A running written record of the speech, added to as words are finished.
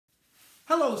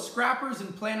Hello scrappers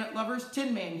and planet lovers,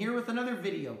 Tin Man here with another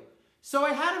video. So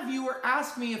I had a viewer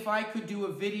ask me if I could do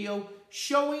a video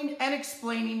showing and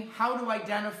explaining how to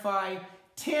identify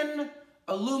tin,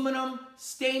 aluminum,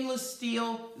 stainless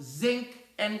steel, zinc,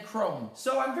 and chrome.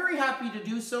 So I'm very happy to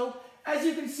do so. As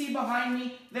you can see behind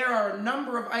me, there are a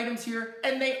number of items here,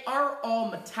 and they are all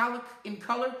metallic in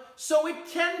color, so it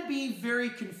can be very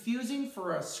confusing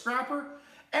for a scrapper.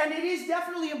 And it is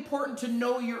definitely important to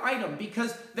know your item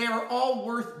because they are all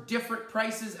worth different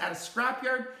prices at a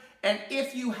scrapyard. And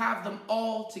if you have them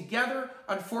all together,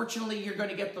 unfortunately, you're going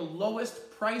to get the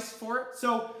lowest price for it.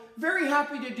 So very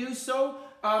happy to do so.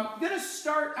 I'm going to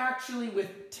start actually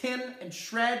with tin and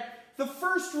shred. The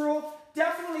first rule,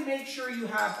 definitely make sure you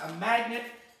have a magnet.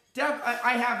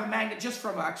 I have a magnet just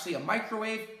from actually a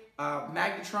microwave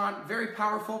magnetron, very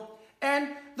powerful. And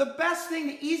the best thing,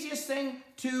 the easiest thing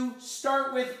to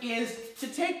start with is to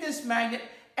take this magnet.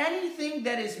 Anything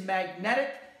that is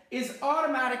magnetic is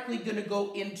automatically going to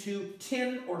go into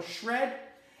tin or shred.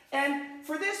 And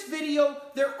for this video,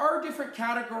 there are different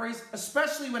categories,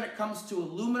 especially when it comes to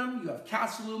aluminum. You have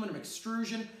cast aluminum,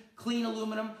 extrusion, clean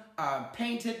aluminum,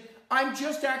 painted. I'm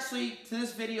just actually, to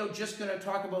this video, just going to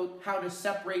talk about how to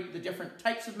separate the different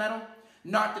types of metal,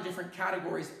 not the different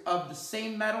categories of the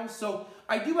same metal. So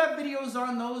I do have videos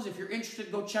on those. If you're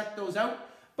interested, go check those out.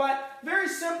 But very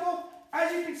simple.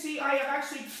 As you can see, I have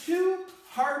actually two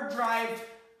hard drive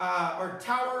or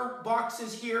tower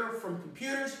boxes here from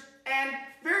computers. And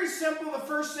very simple, the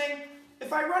first thing,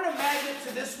 if I run a magnet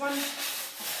to this one,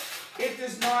 it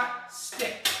does not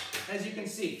stick, as you can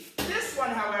see. This one,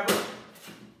 however,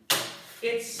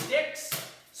 it sticks.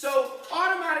 So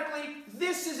automatically,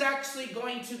 this is actually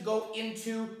going to go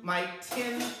into my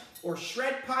tin or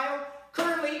shred pile.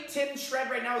 Currently, tin shred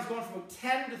right now is going from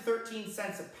 10 to 13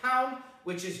 cents a pound,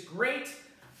 which is great.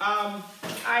 I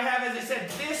have, as I said,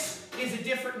 this is a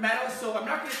different metal, so I'm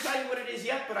not going to tell you what it is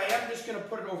yet, but I am just going to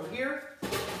put it over here.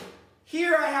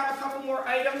 Here I have a couple more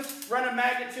items. Run a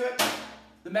magnet to it.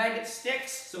 The magnet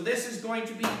sticks, so this is going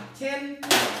to be tin.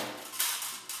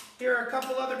 Here are a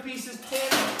couple other pieces,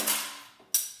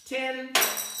 tin.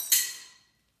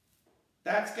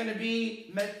 That's going to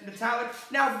be metallic.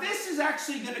 Now this is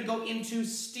actually going to go into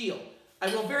steel.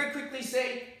 I will very quickly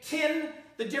say tin,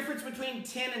 the difference between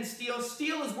tin and steel.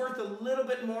 Steel is worth a little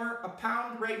bit more a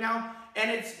pound right now, and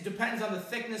it depends on the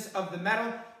thickness of the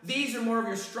metal. These are more of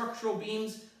your structural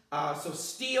beams. So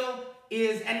steel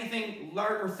is anything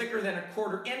larger or thicker than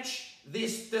 1/4 inch.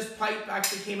 This pipe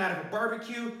actually came out of a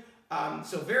barbecue.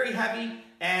 So very heavy,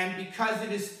 and because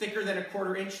it is thicker than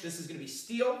 1/4 inch, this is going to be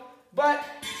steel. But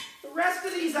the rest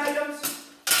of these items,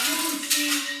 you can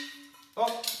see,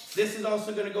 oh, this is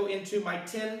also going to go into my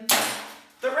tin.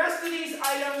 The rest of these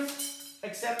items,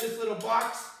 except this little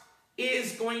box,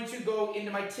 is going to go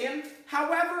into my tin.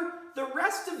 However, the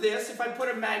rest of this, if I put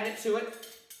a magnet to it,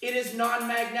 it is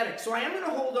non-magnetic. So I am going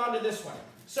to hold on to this one.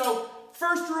 So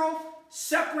first rule,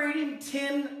 separating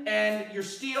tin and your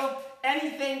steel.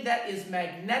 Anything that is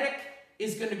magnetic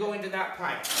is going to go into that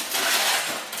pile.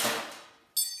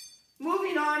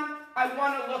 Moving on, I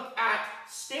want to look at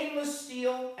stainless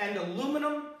steel and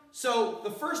aluminum. So the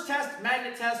first test,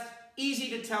 magnet test, easy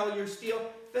to tell your steel.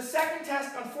 The second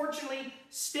test, unfortunately,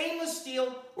 stainless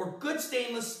steel or good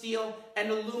stainless steel and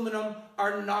aluminum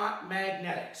are not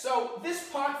magnetic. So this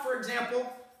pot, for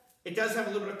example, it does have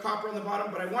a little bit of copper on the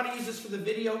bottom, but I want to use this for the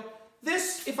video.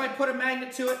 This, if I put a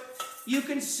magnet to it, you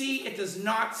can see it does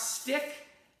not stick.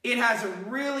 It has a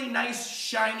really nice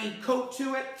shiny coat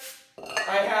to it.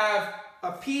 I have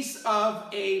a piece of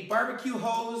a barbecue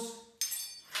hose.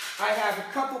 I have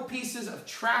a couple pieces of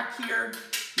track here.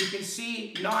 You can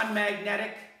see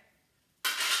non-magnetic.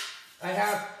 I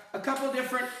have a couple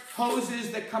different hoses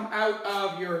that come out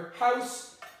of your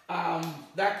house.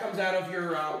 That comes out of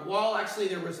your wall. Actually,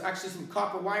 there was actually some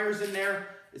copper wires in there.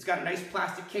 It's got a nice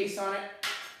plastic case on it.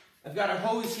 I've got a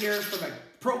hose here from a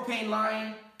propane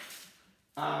line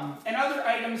and other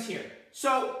items here.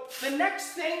 So the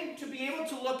next thing to be able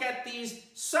to look at these,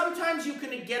 sometimes you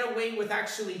can get away with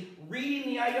actually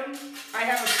reading the item. I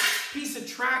have a piece of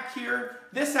track here.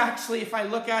 This actually, if I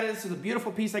look at it, this is a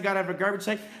beautiful piece I got out of a garbage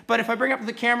site. But if I bring up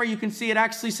the camera, you can see it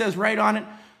actually says right on it,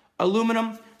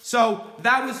 aluminum. So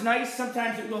that was nice.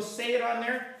 Sometimes it will say it on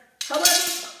there. However,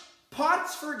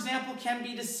 pots, for example, can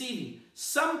be deceiving.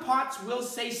 Some pots will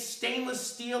say stainless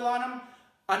steel on them.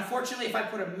 Unfortunately, if I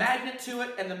put a magnet to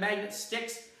it and the magnet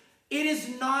sticks, it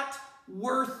is not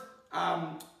worth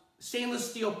stainless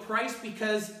steel price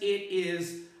because it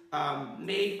is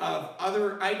made of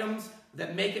other items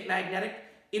that make it magnetic.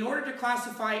 In order to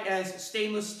classify as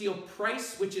stainless steel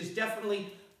price, which is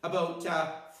definitely about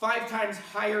 5 times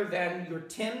higher than your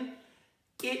tin,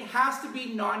 it has to be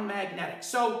non-magnetic.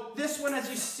 So this one, as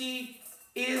you see,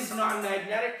 is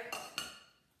non-magnetic.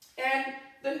 And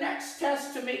the next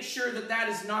test to make sure that that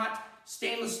is not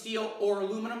stainless steel or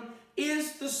aluminum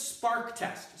is the spark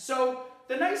test. So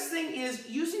the nice thing is,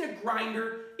 using a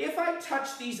grinder, if I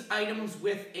touch these items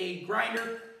with a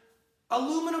grinder,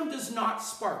 aluminum does not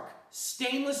spark.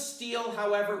 Stainless steel,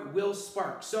 however, will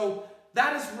spark. So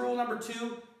that is rule number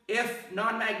 2. If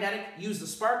non-magnetic, use the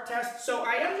spark test. So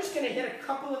I am just going to hit a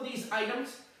couple of these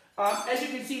items. As you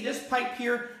can see, this pipe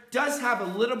here does have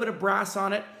a little bit of brass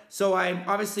on it. So I'm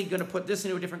obviously going to put this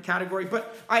into a different category.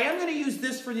 But I am going to use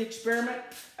this for the experiment,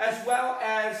 as well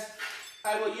as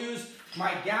I will use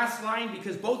my gas line,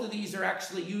 because both of these are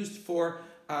actually used for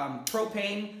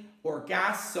propane or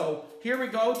gas. So here we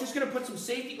go. Just going to put some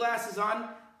safety glasses on.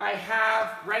 I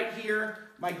have right here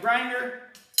my grinder.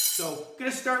 So I'm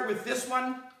going to start with this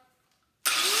one.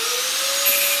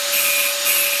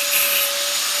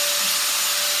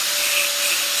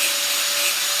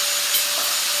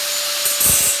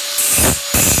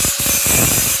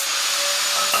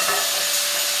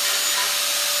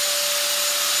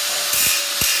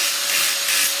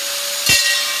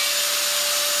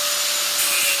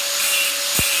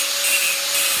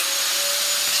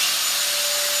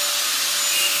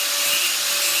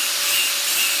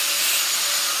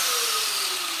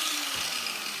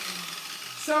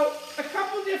 So a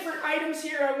couple different items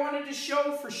here I wanted to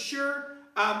show for sure.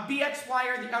 BX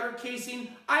wire, the outer casing.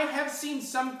 I have seen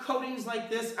some coatings like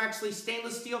this, actually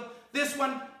stainless steel. This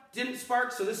one didn't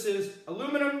spark, so this is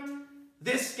aluminum.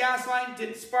 This gas line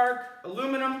didn't spark,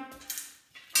 aluminum.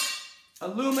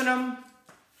 Aluminum.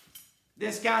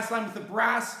 This gas line with the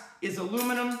brass is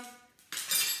aluminum.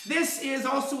 This is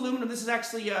also aluminum. This is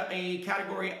actually a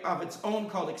category of its own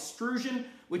called extrusion,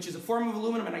 which is a form of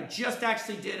aluminum, and I just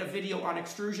actually did a video on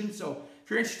extrusion, so if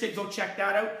you're interested, go check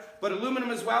that out. But aluminum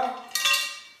as well.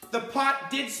 The pot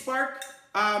did spark.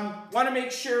 Want to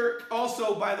make sure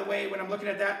also, by the way, when I'm looking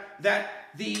at that, that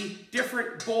the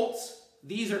different bolts,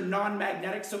 these are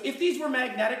non-magnetic. So if these were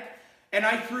magnetic and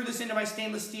I threw this into my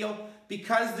stainless steel,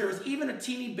 because there's even a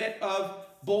teeny bit of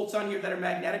bolts on here that are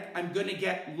magnetic, I'm going to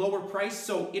get lower price.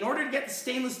 So in order to get the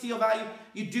stainless steel value,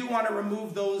 you do want to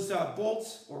remove those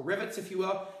bolts or rivets, if you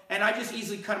will. And I just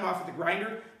easily cut them off with a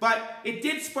grinder. But it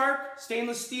did spark,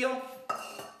 stainless steel.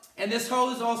 And this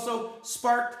hose also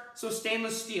sparked, so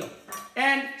stainless steel.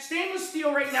 And stainless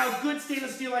steel right now, good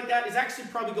stainless steel like that, is actually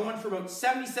probably going for about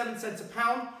 77 cents a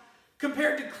pound,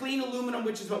 compared to clean aluminum,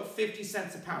 which is about 50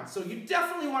 cents a pound. So you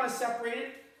definitely want to separate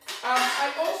it.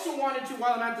 I also wanted to,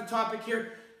 while I'm at the topic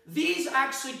here, these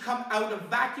actually come out of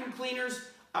vacuum cleaners.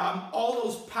 All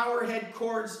those power head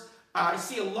cords. I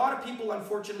see a lot of people,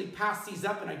 unfortunately, pass these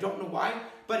up, and I don't know why.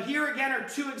 But here again are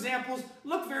 2 examples.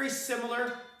 Look very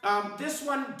similar. This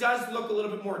one does look a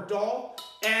little bit more dull,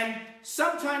 and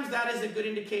sometimes that is a good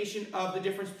indication of the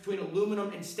difference between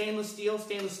aluminum and stainless steel.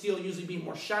 Stainless steel usually being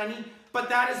more shiny, but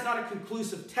that is not a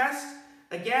conclusive test.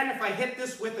 Again, if I hit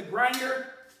this with a grinder,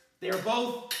 they're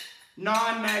both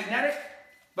non-magnetic,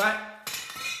 but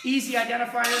easy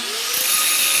identifiers.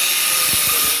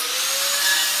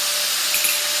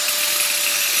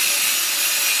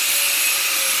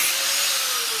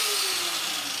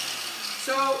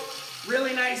 So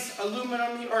really nice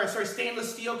aluminum, or sorry,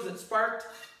 stainless steel, because it sparked,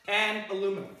 and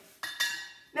aluminum.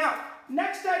 Now,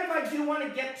 next item I do want to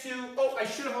get to, oh, I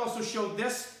should have also showed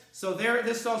this. So there,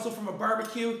 this is also from a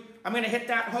barbecue. I'm going to hit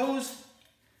that hose.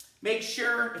 Make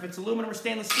sure if it's aluminum or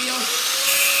stainless steel.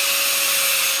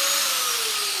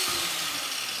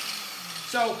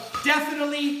 So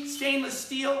definitely stainless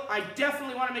steel. I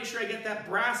definitely want to make sure I get that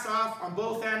brass off on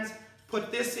both ends.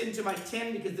 Put this into my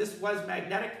tin because this was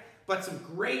magnetic, but some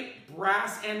great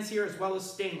brass ends here as well as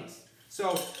stainless. So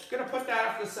I'm going to put that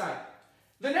off to the side.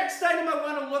 The next item I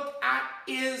want to look at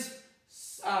is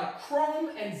chrome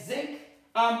and zinc.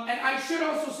 And I should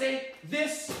also say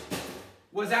this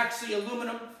was actually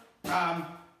aluminum.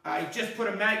 I just put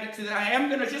a magnet to that. I am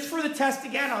going to, just for the test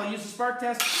again, I'll use the spark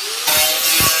test.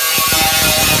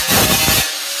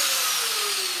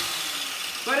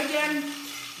 But again,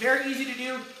 very easy to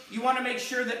do. You want to make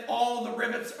sure that all the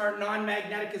rivets are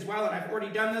non-magnetic as well, and I've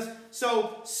already done this.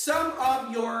 So some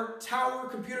of your tower,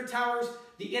 computer towers,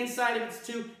 the inside of it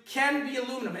too, can be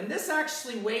aluminum. And this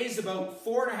actually weighs about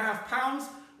 4.5 pounds,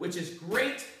 which is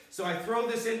great. So I throw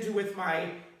this into with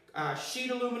my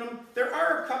sheet aluminum. There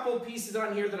are a couple of pieces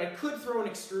on here that I could throw in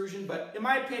extrusion, but in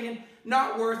my opinion,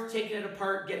 not worth taking it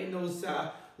apart, getting those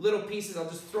little pieces. I'll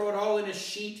just throw it all in a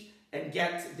sheet and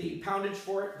get the poundage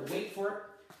for it, the weight for it.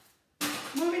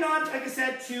 Moving on, like I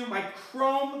said, to my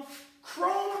chrome.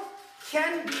 Chrome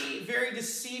can be very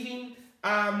deceiving.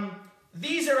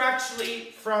 These are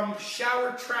actually from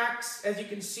shower tracks, as you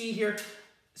can see here.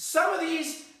 Some of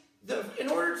these, in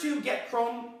order to get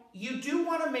chrome, you do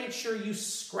want to make sure you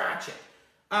scratch it.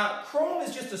 Chrome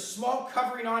is just a small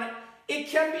covering on it. It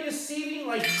can be deceiving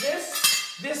like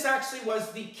this. This actually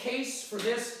was the case for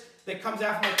this that comes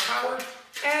after my power.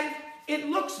 And it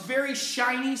looks very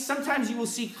shiny. Sometimes you will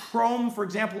see chrome, for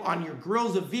example, on your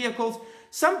grills of vehicles.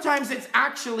 Sometimes it's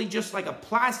actually just like a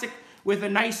plastic with a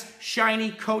nice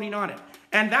shiny coating on it.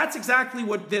 And that's exactly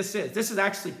what this is. This is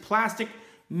actually plastic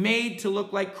made to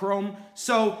look like chrome.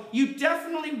 So you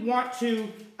definitely want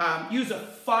to use a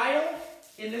file,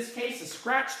 in this case, a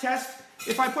scratch test.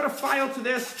 If I put a file to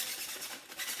this,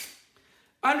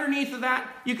 underneath of that,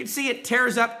 you can see it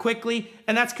tears up quickly,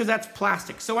 and that's because that's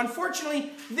plastic. So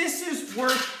unfortunately, this is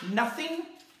worth nothing.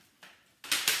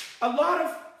 A lot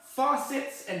of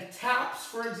faucets and taps,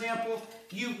 for example,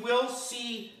 you will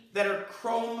see that are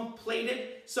chrome plated.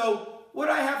 So what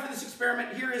I have for this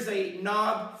experiment here is a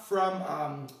knob from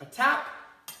a tap,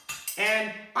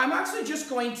 and I'm actually just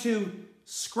going to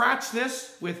scratch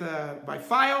this with my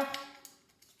file.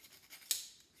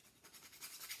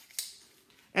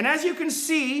 And as you can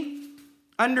see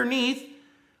underneath,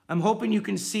 I'm hoping you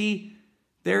can see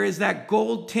there is that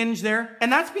gold tinge there,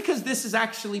 and that's because this is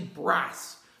actually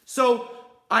brass. So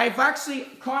I've actually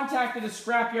contacted a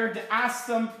scrapyard to ask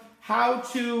them how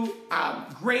to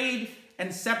grade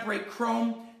and separate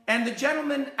chrome, and the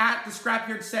gentleman at the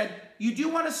scrapyard said, you do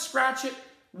want to scratch it,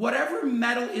 whatever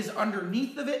metal is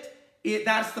underneath of it,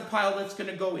 that's the pile that's going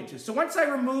to go into. So once I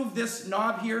remove this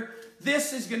knob here,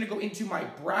 this is going to go into my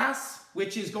brass,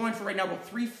 which is going for right now about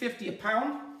 $3.50 a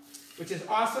pound, which is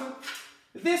awesome.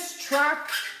 This track,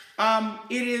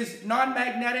 it is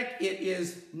non-magnetic, it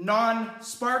is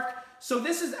non-spark, so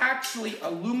this is actually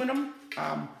aluminum.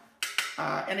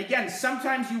 And again,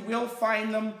 sometimes you will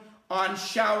find them on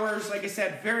showers, like I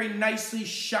said, very nicely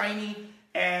shiny.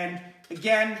 And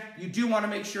again, you do want to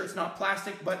make sure it's not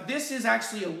plastic, but this is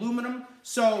actually aluminum.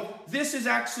 So this is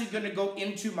actually going to go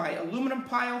into my aluminum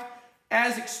pile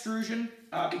as extrusion,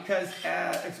 because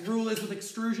its rule is with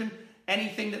extrusion,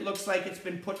 anything that looks like it's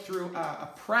been put through a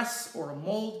press or a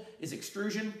mold is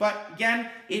extrusion. But again,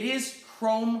 it is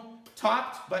chrome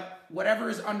topped, but whatever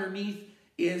is underneath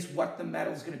is what the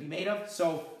metal is going to be made of.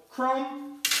 So chrome.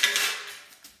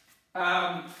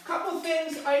 Couple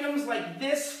things, items like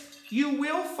this, you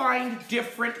will find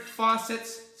different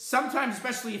faucets. Sometimes,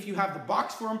 especially if you have the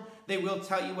box for them, they will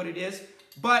tell you what it is.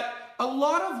 But a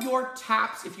lot of your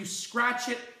taps, if you scratch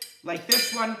it like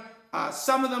this one,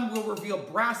 some of them will reveal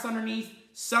brass underneath.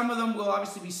 Some of them will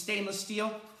obviously be stainless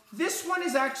steel. This one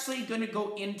is actually going to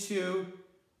go into,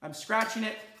 I'm scratching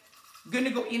it, going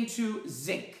to go into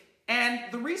zinc. And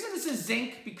the reason this is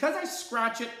zinc, because I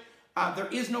scratch it, there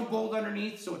is no gold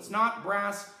underneath, so it's not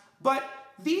brass. But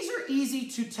these are easy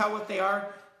to tell what they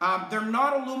are. They're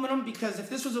not aluminum, because if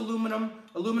this was aluminum,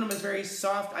 aluminum is very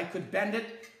soft, I could bend it.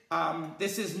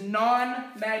 This is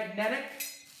non-magnetic,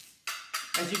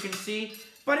 as you can see.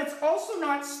 But it's also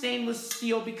not stainless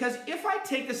steel, because if I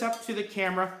take this up to the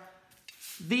camera,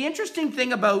 the interesting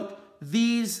thing about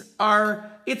these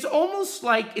are, it's almost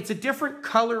like it's a different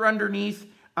color underneath.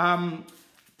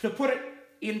 To put it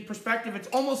in perspective, it's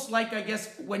almost like, I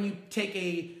guess, when you take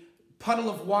a puddle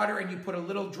of water and you put a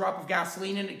little drop of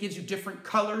gasoline in, it gives you different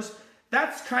colors.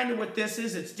 That's kind of what this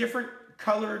is. It's different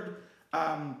colored,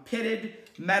 pitted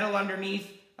metal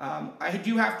underneath. I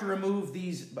do have to remove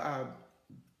these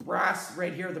brass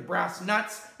right here, the brass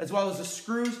nuts, as well as the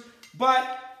screws.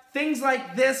 But things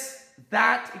like this,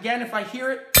 that, again, if I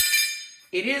hear it,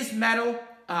 it is metal.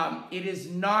 It is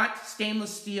not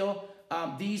stainless steel.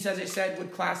 These, as I said,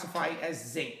 would classify as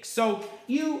zinc. So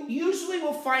you usually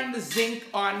will find the zinc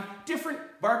on different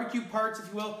barbecue parts, if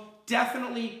you will.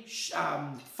 Definitely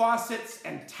faucets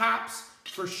and taps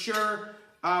for sure.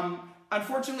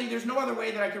 Unfortunately, there's no other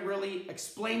way that I could really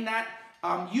explain that.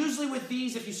 Usually with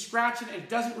these, if you scratch it, it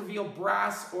doesn't reveal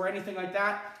brass or anything like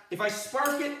that. If I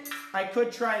spark it, I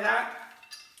could try that.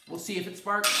 We'll see if it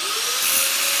sparks.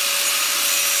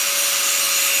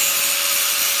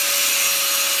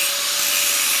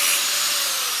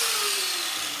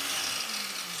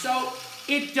 So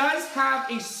it does have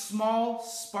a small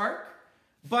spark,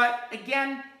 but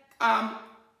again,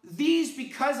 these,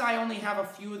 because I only have a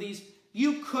few of these,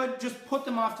 you could just put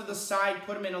them off to the side,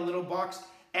 put them in a little box,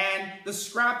 and the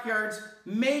scrap yards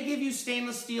may give you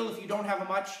stainless steel if you don't have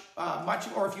much,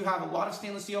 or if you have a lot of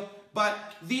stainless steel, but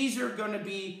these are going to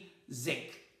be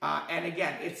zinc. And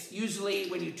again, it's usually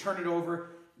when you turn it over,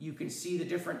 you can see the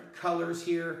different colors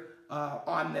here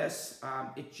on this.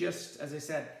 It just, as I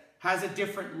said, has a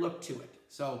different look to it.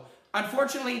 So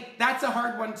unfortunately, that's a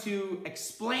hard one to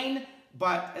explain,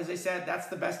 but as I said, that's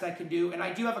the best I can do. And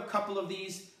I do have a couple of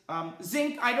these.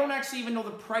 Zinc, I don't actually even know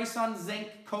the price on zinc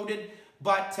coated,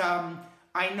 but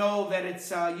I know that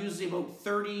it's usually about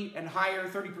 30 and higher,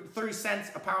 30 cents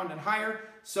a pound and higher.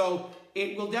 So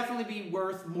it will definitely be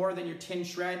worth more than your tin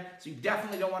shred. So you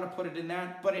definitely don't want to put it in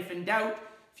that. But if in doubt,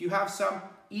 if you have some,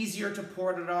 easier to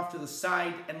pour it off to the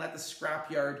side and let the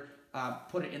scrapyard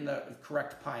put it in the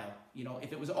correct pile. You know,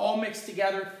 if it was all mixed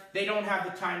together, they don't have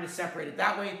the time to separate it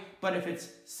that way. But if it's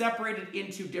separated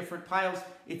into different piles,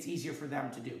 it's easier for them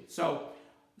to do. So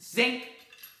zinc,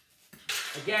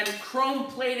 again, chrome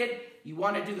plated. You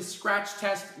want to do the scratch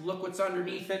test, look what's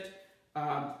underneath it.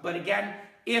 But again,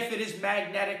 if it is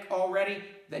magnetic already,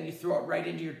 then you throw it right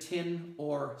into your tin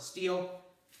or steel.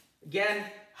 Again,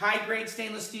 high-grade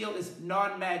stainless steel is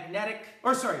non-magnetic,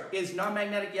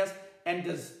 yes, and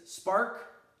does spark.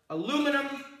 Aluminum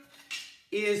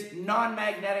is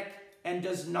non-magnetic and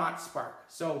does not spark.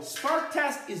 So spark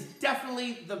test is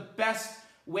definitely the best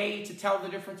way to tell the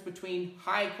difference between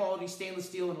high-quality stainless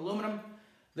steel and aluminum.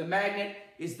 The magnet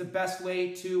is the best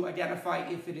way to identify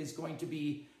if it is going to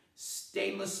be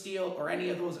stainless steel or any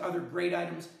of those other grade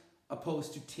items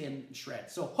opposed to tin and shred.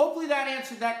 So hopefully that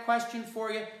answered that question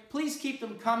for you. Please keep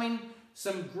them coming.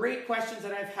 Some great questions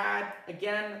that I've had.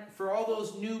 Again, for all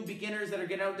those new beginners that are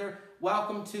getting out there,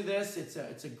 welcome to this.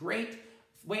 It's a great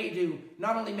way to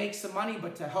not only make some money,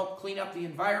 but to help clean up the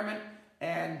environment.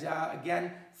 And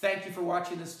again, thank you for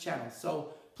watching this channel.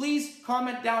 So please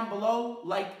comment down below,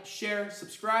 like, share,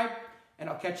 subscribe, and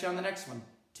I'll catch you on the next one.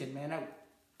 Tin Man out.